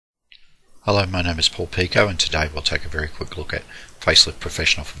Hello, my name is Paul Pico, and today we'll take a very quick look at Facelift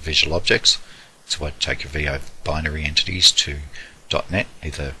Professional for Visual Objects. So I take your VO binary entities to .NET,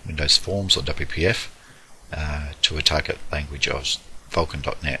 either Windows Forms or WPF, to a target language of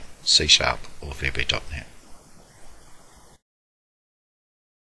Vulkan.NET, C# or VB.NET.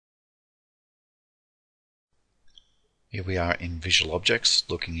 Here we are in Visual Objects,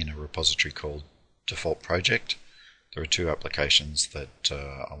 looking in a repository called Default Project. There are two applications that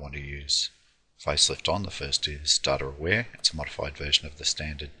I want to use Facelift on. The first is Data Aware. It's a modified version of the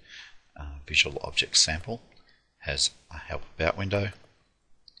standard Visual Objects sample. Has a Help About window,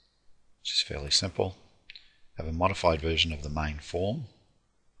 which is fairly simple. I have a modified version of the main form,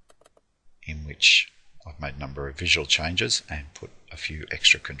 in which I've made a number of visual changes and put a few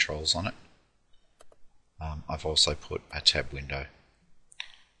extra controls on it. I've also put a tab window,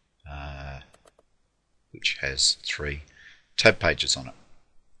 which has 3 tab pages on it.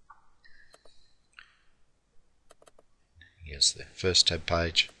 Here's the first tab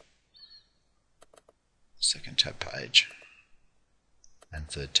page, second tab page, and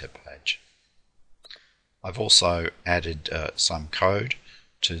third tab page. I've also added some code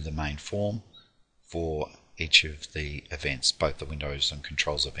to the main form for each of the events, both the Windows and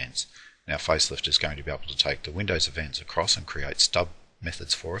Controls events. Now Facelift is going to be able to take the Windows events across and create stub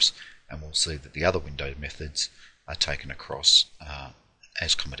methods for us, and we'll see that the other window methods are taken across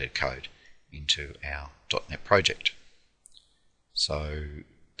as commented code into our .NET project. So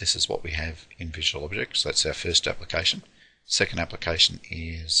this is what we have in Visual Objects. That's our first application. Second application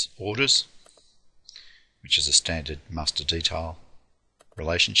is Orders, which is a standard master detail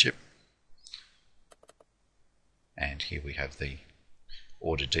relationship. And here we have the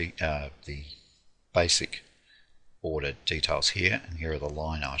the basic order details here, and here are the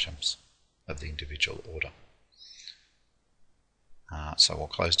line items of the individual order. So we'll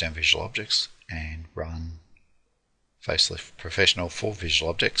close down Visual Objects and run Facelift Professional for Visual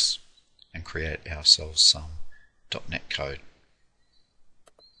Objects and create ourselves some .NET code.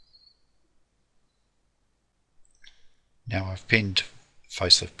 Now I've pinned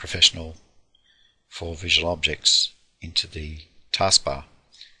Facelift Professional for Visual Objects into the taskbar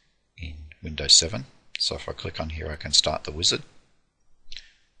in Windows 7. So if I click on here, I can start the wizard.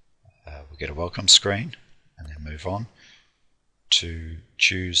 We get a welcome screen, and then move on to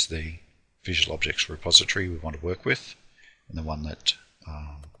choose the Visual Objects repository we want to work with. And the one that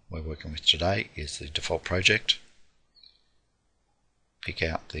we're working with today is the default project. Pick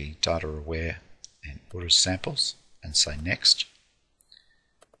out the Data Aware and Orders samples and say Next.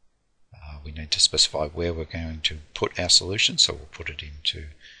 We need to specify where we're going to put our solution, so we'll put it into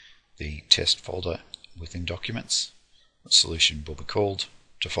the test folder within Documents. The solution will be called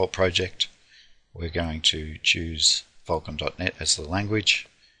Default Project. We're going to choose Vulkan.NET as the language,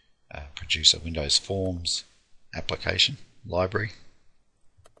 produce a Windows Forms application library,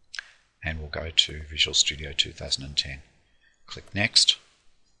 and we'll go to Visual Studio 2010. Click Next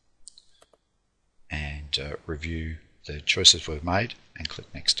and review the choices we've made, and click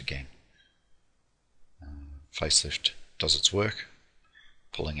Next again. Facelift does its work,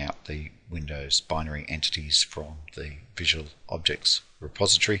 pulling out the Windows binary entities from the Visual Objects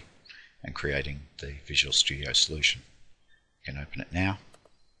repository and creating the Visual Studio solution. You can open it now.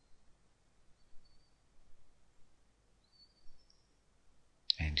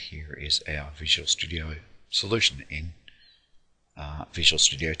 And here is our Visual Studio solution in Visual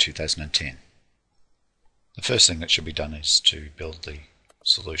Studio 2010. The first thing that should be done is to build the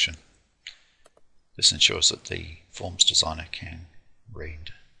solution. This ensures that the Forms designer can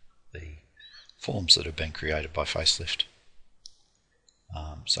read the forms that have been created by Facelift.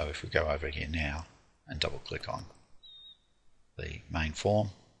 So if we go over here now and double click on the main form,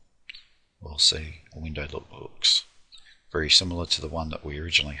 we'll see a window that looks very similar to the one that we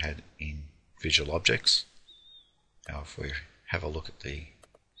originally had in Visual Objects. Now if we have a look at the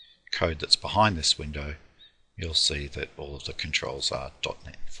code that's behind this window, you'll see that all of the controls are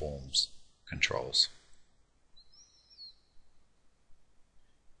 .NET Forms controls.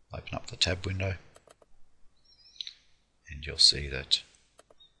 Open up the tab window and you'll see that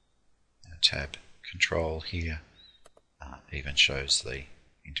our tab control here even shows the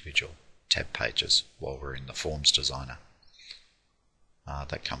individual tab pages while we're in the Forms designer.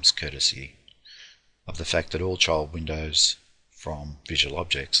 That comes courtesy of the fact that all child windows from Visual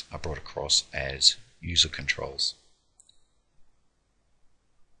Objects are brought across as user controls.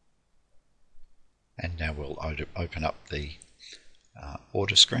 And now we'll open up the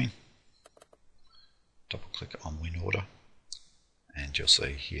order screen. Double click on Win Order, and you'll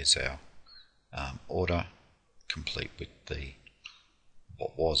see here's our order complete with the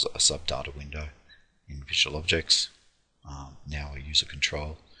what was a subdata window in Visual Objects, now a user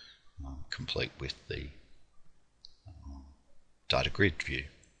control, complete with the data grid view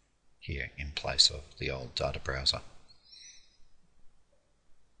here in place of the old data browser.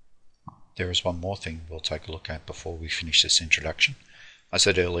 There is one more thing we'll take a look at before we finish this introduction. I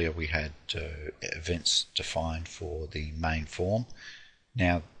said earlier we had events defined for the main form.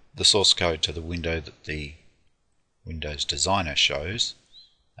 Now the source code to the window that the Windows Designer shows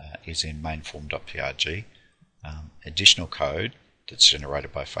is in mainform.prg. Additional code that's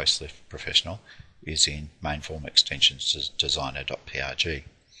generated by Facelift Professional is in mainform extensions designer.prg.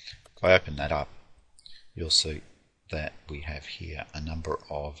 If I open that up, you'll see that we have here a number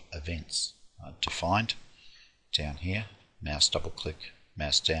of events defined down here. Mouse double click,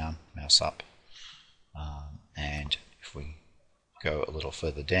 mouse down, mouse up, and if we go a little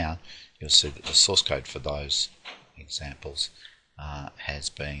further down, you'll see that the source code for those examples has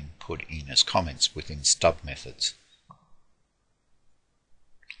been put in as comments within stub methods.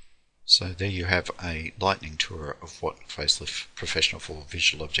 So there you have a lightning tour of what Facelift Professional for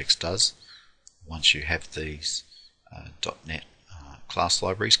Visual Objects does. Once you have these .NET class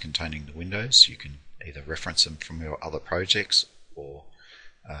libraries containing the windows, you can either reference them from your other projects or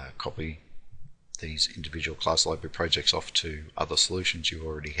copy these individual class library projects off to other solutions you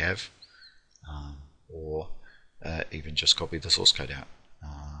already have, or even just copy the source code out.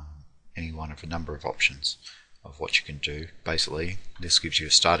 Any one of a number of options of what you can do. Basically, this gives you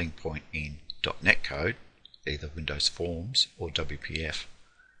a starting point in .NET code, either Windows Forms or WPF,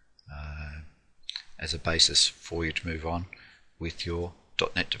 as a basis for you to move on with your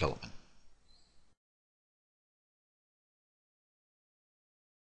 .NET development.